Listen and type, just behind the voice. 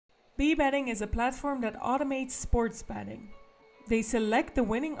BeBetting is a platform that automates sports betting. They select the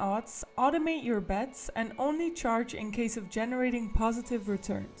winning odds, automate your bets, and only charge in case of generating positive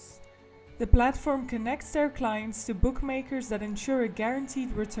returns. The platform connects their clients to bookmakers that ensure a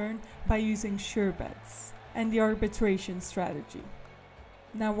guaranteed return by using sure bets and the arbitration strategy.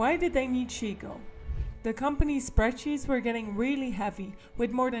 Now, why did they need Sheetgo? The company's spreadsheets were getting really heavy,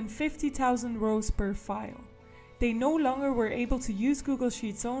 with more than 50,000 rows per file. They no longer were able to use Google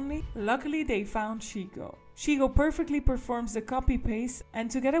Sheets only. Luckily, they found Sheetgo. Sheetgo perfectly performs the copy-paste,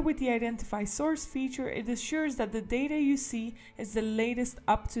 and together with the Identify Source feature, it assures that the data you see is the latest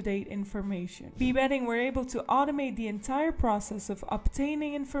up-to-date information. BeBetting were able to automate the entire process of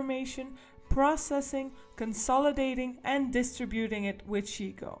obtaining information, processing, consolidating, and distributing it with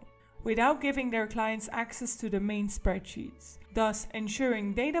Sheetgo, without giving their clients access to the main spreadsheets, thus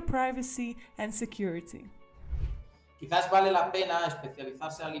ensuring data privacy and security. Quizás vale la pena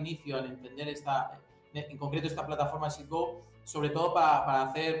especializarse al inicio en entender en concreto esta plataforma Sheetgo, sobre todo para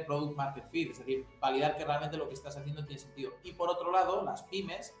hacer product market fit, es decir, validar que realmente lo que estás haciendo tiene sentido. Y por otro lado, las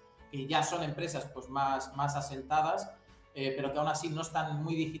pymes, que ya son empresas pues, más asentadas, pero que aún así no están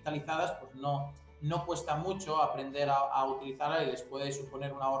muy digitalizadas, pues no cuesta mucho aprender a utilizarla y les puede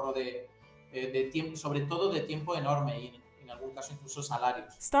suponer un ahorro de tiempo, sobre todo de tiempo enorme y en algún caso incluso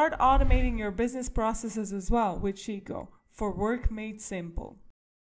salarios. Start automating your business processes as well with Sheetgo for work made simple.